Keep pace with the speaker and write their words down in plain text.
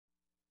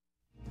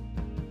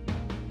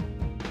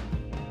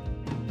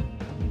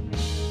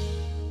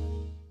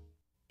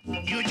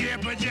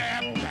jibber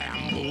jab,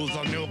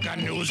 bamboozle, nooka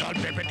noozle,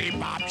 bippity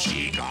bop,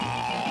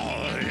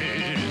 she-gall.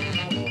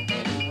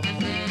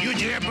 You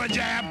jibber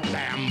jab,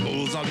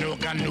 bamboozle,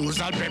 nooka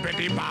noozle,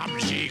 bippity bop,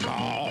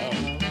 she-gall.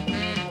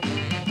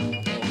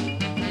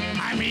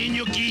 I mean,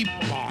 you keep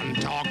on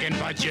talking,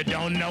 but you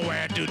don't know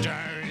where to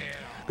turn.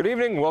 Good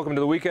evening. Welcome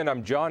to the weekend.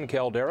 I'm Jon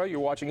Caldara.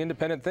 You're watching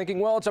Independent Thinking.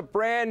 Well, it's a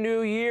brand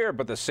new year,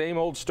 but the same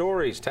old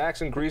stories,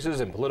 tax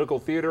increases and political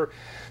theater.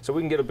 So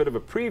we can get a bit of a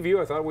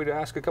preview. I thought we'd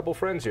ask a couple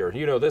friends here.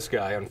 You know this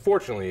guy.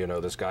 Unfortunately, you know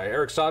this guy.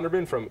 Eric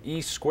Sonderman from E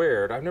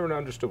Squared. I've never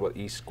understood what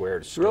E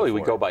Squared is. Really,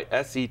 we go by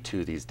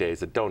SE2 these days.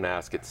 Don't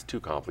ask. It's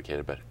too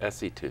complicated, but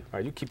SE2. All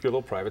right, you keep your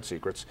little private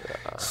secrets.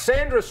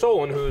 Sandra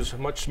Solin, who's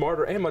much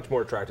smarter and much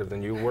more attractive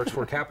than you, works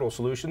for Capital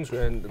Solutions.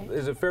 And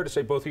is it fair to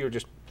say both of you are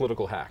just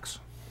political hacks?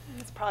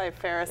 It's probably a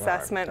fair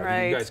assessment, right?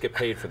 right? You guys get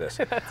paid for this.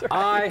 That's right.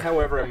 I,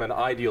 however, am an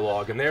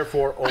ideologue and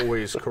therefore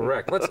always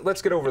correct.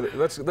 Let's get over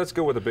let's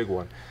go with the big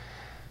one.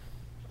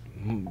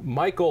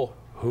 Michael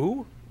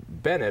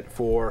Bennett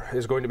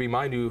is going to be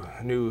my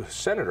new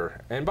senator.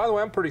 And by the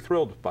way, I'm pretty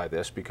thrilled by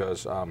this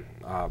because well,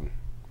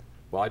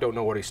 I don't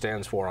know what he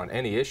stands for on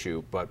any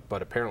issue, but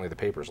apparently the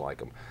papers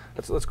like him.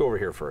 Let's go over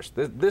here first.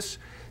 Did this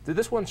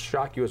one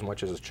shock you as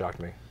much as it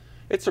shocked me?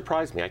 It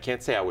surprised me. I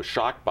can't say I was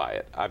shocked by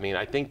it. I mean,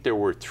 I think there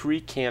were three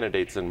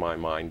candidates in my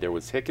mind. There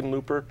was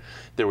Hickenlooper,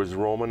 there was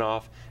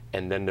Romanoff,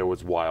 and then there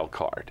was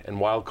Wildcard. And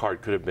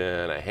Wildcard could have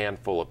been a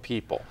handful of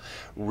people.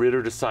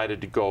 Ritter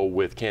decided to go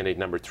with candidate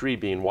number 3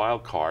 being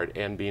Wildcard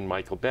and being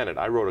Michael Bennett.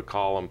 I wrote a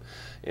column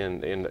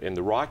in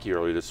the Rocky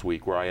earlier this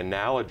week where I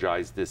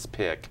analogized this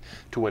pick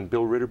to when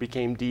Bill Ritter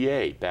became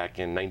DA back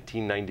in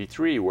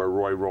 1993, where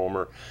Roy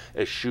Romer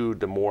eschewed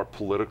the more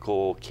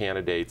political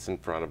candidates in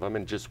front of him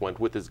and just went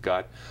with his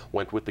gut,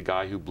 went with the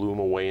guy who blew him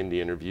away in the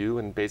interview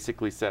and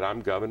basically said,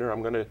 I'm governor,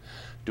 I'm going to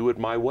do it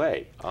my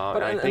way.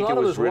 But I think it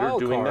was Ritter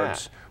doing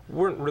that.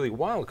 Weren't really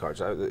wild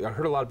cards. I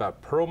heard a lot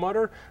about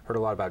Perlmutter, heard a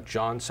lot about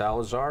John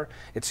Salazar.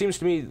 It seems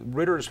to me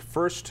Ritter's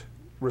first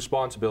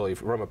responsibility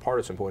from a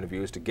partisan point of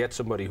view is to get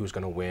somebody who's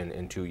going to win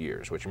in 2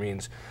 years, which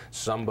means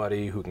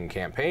somebody who can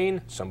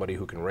campaign, somebody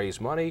who can raise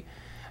money.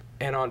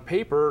 And on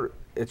paper,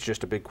 it's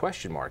just a big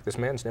question mark. This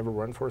man's never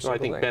run for a single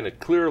thing. I think Bennett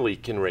clearly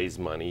can raise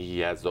money. He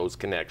has those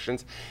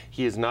connections.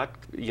 He is not,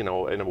 you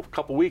know, in a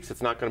couple weeks,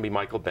 it's not going to be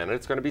Michael Bennett.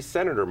 It's going to be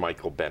Senator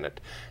Michael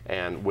Bennett,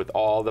 and with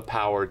all the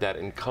power that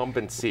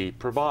incumbency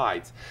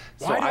provides.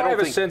 So Why do I have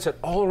a sense that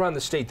all around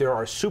the state there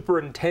are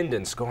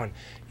superintendents going,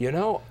 you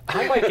know,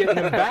 I might get an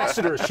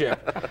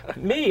ambassadorship.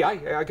 Me,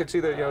 I could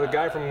see the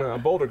guy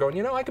from Boulder going,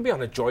 you know, I could be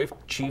on the Joint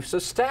Chiefs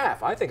of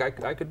Staff. I think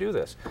I could do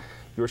this.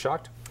 You were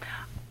shocked?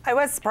 I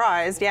was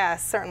surprised,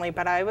 yes, certainly,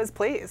 but I was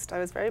pleased. I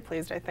was very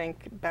pleased. I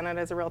think Bennett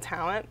is a real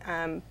talent,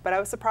 but I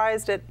was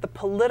surprised at the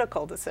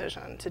political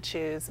decision to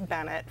choose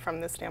Bennett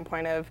from the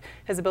standpoint of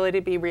his ability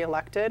to be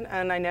reelected,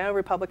 and I know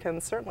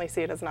Republicans certainly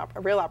see it as a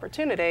real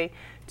opportunity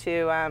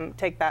to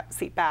take that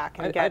seat back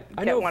and get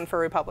one for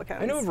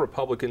Republicans. I know of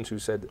Republicans who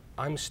said,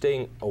 I'm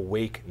staying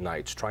awake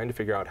nights trying to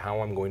figure out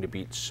how I'm going to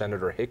beat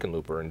Senator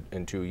Hickenlooper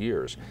in 2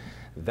 years.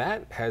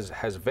 That has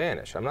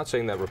vanished. I'm not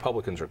saying that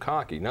Republicans are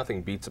cocky.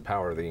 Nothing beats the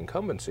power of the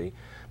incumbency.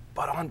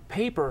 But on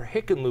paper,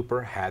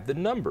 Hickenlooper had the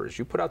numbers.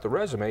 You put out the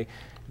resume,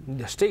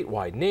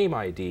 statewide, name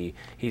ID.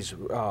 He's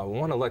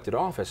won elected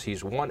office.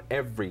 He's won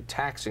every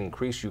tax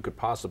increase you could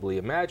possibly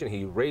imagine.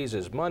 He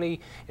raises money,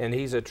 and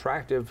he's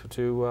attractive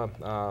to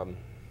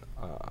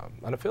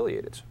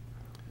unaffiliated.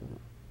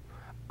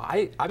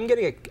 I'm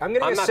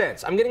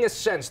getting a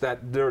sense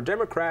that there are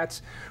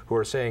Democrats who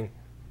are saying,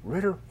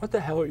 Ritter, what the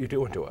hell are you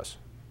doing to us?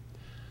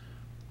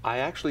 I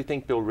actually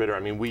think Bill Ritter, I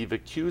mean, we've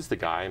accused the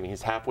guy, I mean,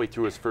 he's halfway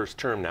through his first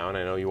term now, and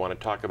I know you want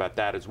to talk about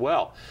that as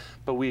well,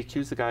 but we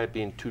accuse the guy of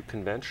being too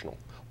conventional.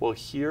 Well,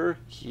 here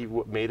he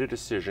made a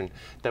decision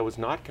that was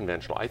not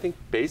conventional. I think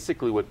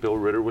basically what Bill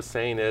Ritter was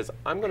saying is,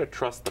 I'm going to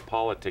trust the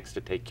politics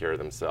to take care of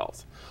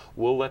themselves.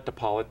 We'll let the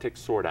politics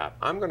sort out.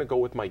 I'm going to go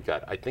with my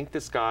gut. I think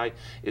this guy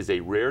is a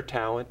rare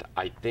talent.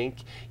 I think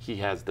he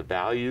has the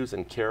values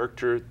and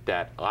character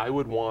that I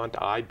would want,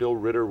 Bill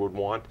Ritter, would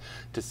want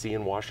to see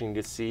in Washington,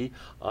 D.C.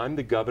 I'm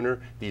the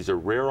governor. These are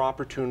rare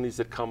opportunities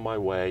that come my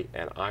way,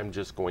 and I'm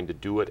just going to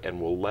do it, and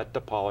we'll let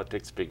the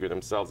politics figure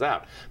themselves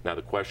out. Now,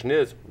 the question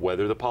is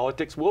whether the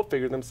politics will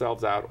figure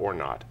themselves out or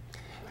not.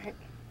 Right.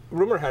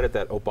 Rumor had it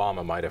that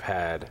Obama might have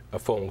had a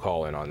phone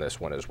call in on this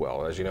one as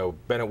well. As you know,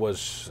 Bennett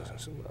was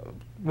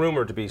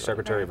rumored to be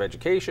Secretary of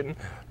Education,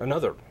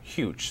 another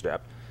huge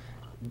step.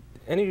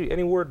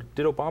 Any word,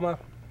 did Obama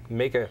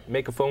make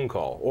a phone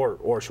call,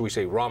 or should we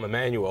say Rahm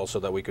Emanuel, so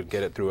that we could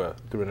get it through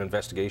an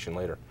investigation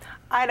later?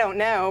 I don't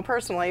know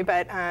personally,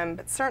 but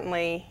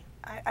certainly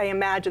I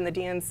imagine the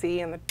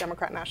DNC and the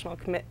Democrat National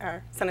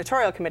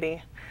Senatorial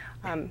Committee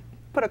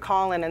put a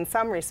call in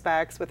some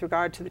respects with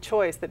regard to the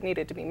choice that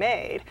needed to be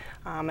made,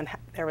 and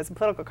there was a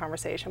political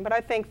conversation. But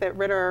I think that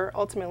Ritter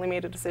ultimately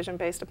made a decision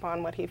based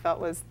upon what he felt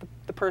was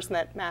the person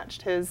that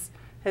matched his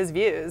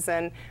views.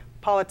 And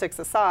politics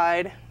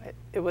aside,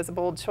 it was a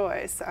bold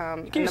choice.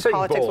 And the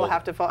politics will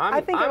have to fall. I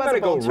think it was a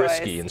bold choice. I'm going to go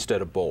risky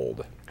instead of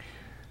bold.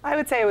 I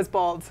would say it was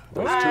bold.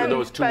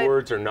 Those two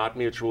words are not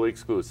mutually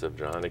exclusive,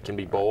 John. It can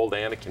be bold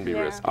and it can be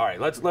risky. All right,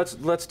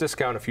 let's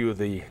discount a few of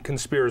the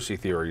conspiracy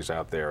theories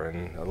out there,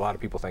 and a lot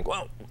of people think,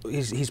 well,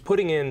 he's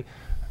putting in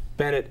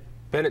Bennett.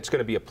 Bennett's going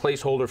to be a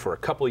placeholder for a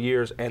couple of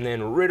years, and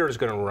then Ritter's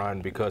going to run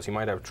because he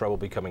might have trouble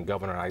becoming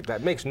governor.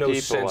 That makes no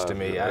sense to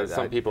me.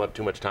 Some people have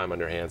too much time on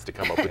their hands to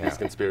come up with these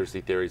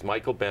conspiracy theories.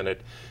 Michael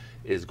Bennet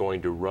is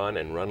going to run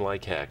and run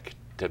like heck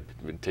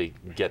to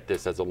get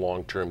this as a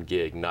long-term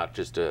gig, not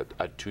just a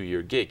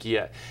 2-year gig.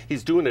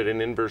 He's doing it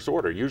in inverse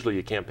order. Usually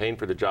you campaign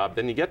for the job,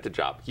 then you get the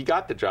job. He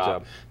got the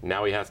job,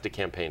 now he has to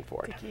campaign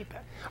for it. Keep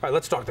it. All right,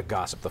 let's talk the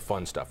gossip, the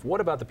fun stuff.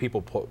 What about the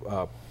people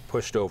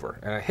pushed over?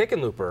 And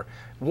Hickenlooper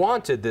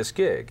wanted this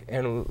gig,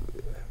 and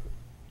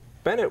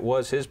Bennett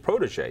was his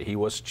protege. He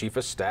was chief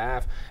of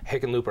staff.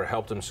 Hickenlooper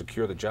helped him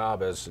secure the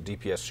job as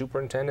DPS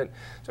superintendent.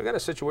 So I got a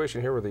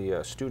situation here where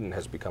the student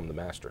has become the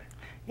master.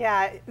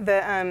 Yeah,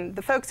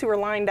 the folks who were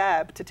lined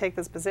up to take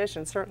this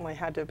position certainly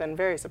had to have been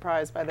very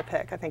surprised by the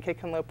pick. I think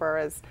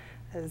Hickenlooper, as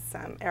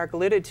Eric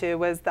alluded to,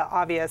 was the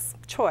obvious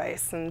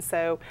choice. And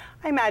so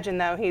I imagine,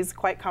 though, he's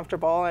quite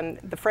comfortable, and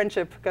the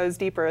friendship goes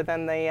deeper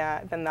than the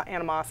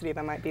animosity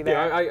that might be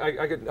there.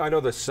 Yeah, I know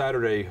the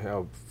Saturday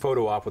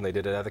photo op when they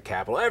did it at the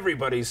Capitol.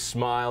 Everybody's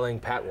smiling.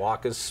 Pat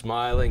Walker's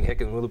smiling.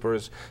 Hickenlooper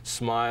is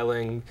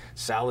smiling.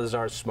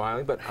 Salazar's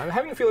smiling. But I'm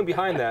having a feeling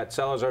behind that,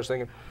 Salazar's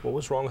thinking, what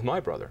was wrong with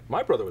my brother?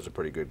 My brother was a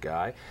pretty good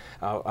guy.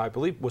 I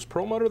believe, was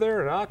Perlmutter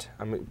there or not?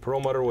 I mean,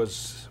 Perlmutter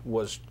was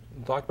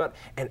talked about,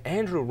 and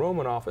Andrew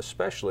Romanoff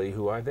especially,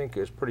 who I think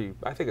is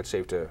I think it's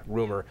safe to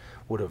rumor,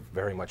 would have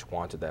very much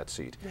wanted that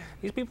seat. Yeah.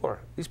 These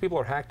people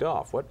are hacked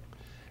off. What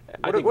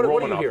are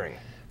you hearing?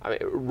 I mean,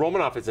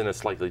 Romanoff is in a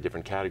slightly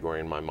different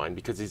category in my mind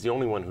because he's the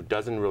only one who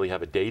doesn't really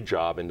have a day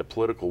job in the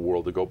political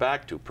world to go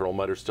back to.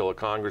 Perlmutter's still a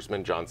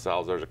congressman, John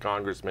Salazar's a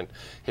congressman,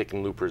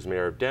 Hickenlooper's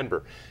mayor of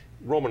Denver.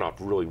 Romanoff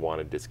really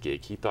wanted this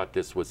gig. He thought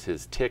this was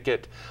his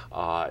ticket,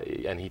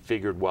 and he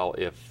figured, well,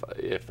 if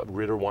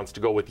Ritter wants to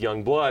go with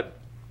young blood,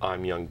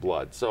 I'm young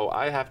blood. So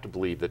I have to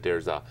believe that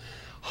there's a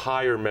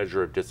higher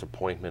measure of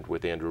disappointment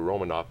with Andrew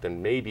Romanoff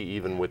than maybe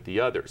even with the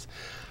others.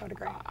 I would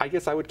agree. I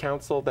guess I would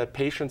counsel that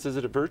patience is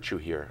a virtue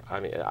here. I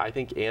mean, I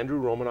think Andrew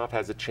Romanoff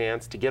has a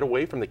chance to get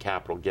away from the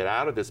Capitol, get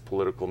out of this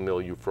political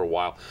milieu for a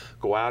while,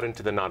 go out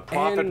into the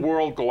nonprofit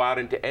world, go out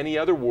into any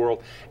other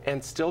world,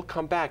 and still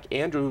come back.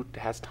 Andrew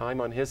has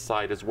time on his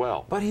side as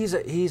well. But he's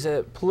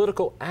a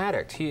political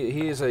addict.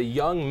 He is a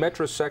young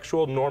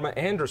metrosexual Norma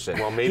Anderson.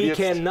 Well, maybe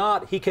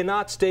he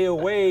cannot stay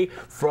away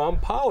from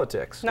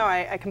politics. No,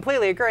 I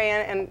completely agree.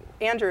 And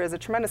Andrew is a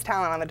tremendous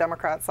talent on the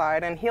Democrat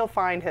side, and he'll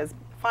find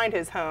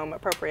his home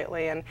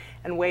appropriately and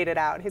wait it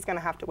out. He's going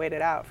to have to wait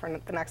it out for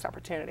the next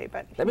opportunity.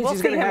 But that means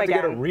he's going to have to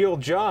get a real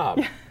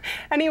job.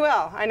 And he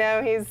will. I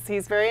know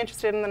he's very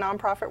interested in the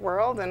nonprofit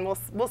world, and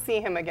we'll see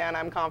him again.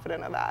 I'm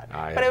confident of that.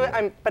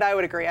 But I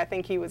would agree. I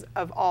think he was,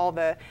 of all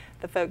the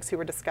folks who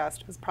were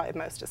discussed, was probably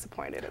most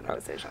disappointed in the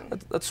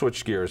decision. Let's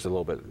switch gears a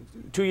little bit.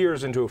 2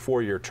 years into a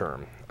 4-year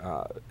term,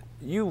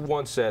 you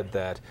once said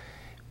that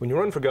when you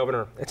run for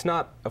governor, it's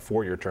not a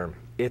 4-year term,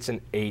 it's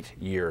an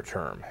 8-year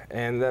term.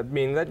 And that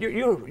means that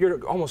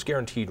you're almost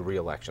guaranteed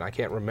re-election. I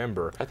can't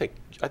remember. I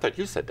thought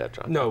you said that,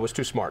 John. No, it was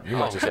too smart. You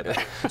must have said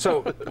that.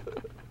 So,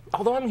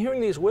 although I'm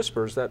hearing these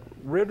whispers that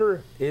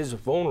Ritter is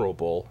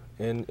vulnerable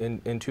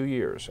in 2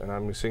 years, and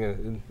I'm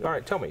singing, all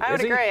right, tell me. I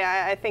would agree.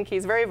 I think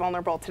he's very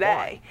vulnerable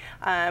today.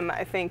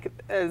 I think,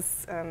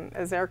 as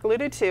Eric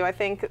alluded to, I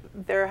think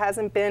there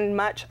hasn't been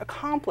much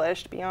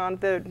accomplished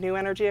beyond the new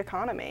energy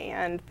economy,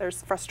 and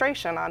there's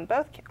frustration on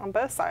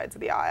both sides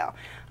of the aisle.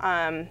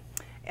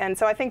 And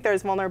so I think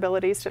there's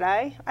vulnerabilities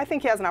today. I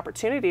think he has an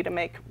opportunity to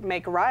make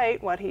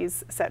right what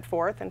he's set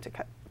forth and to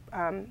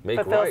make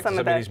fulfill right? some Does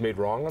of that mean he's made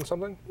wrong on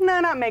something? No,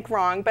 not make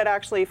wrong, but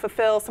actually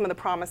fulfill some of the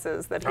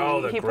promises that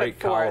he put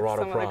forth.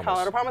 Some of the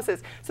Colorado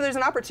promises. So there's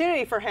an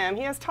opportunity for him.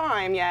 He has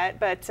time yet,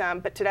 but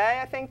today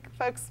I think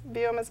folks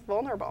view him as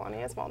vulnerable, and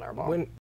he is vulnerable.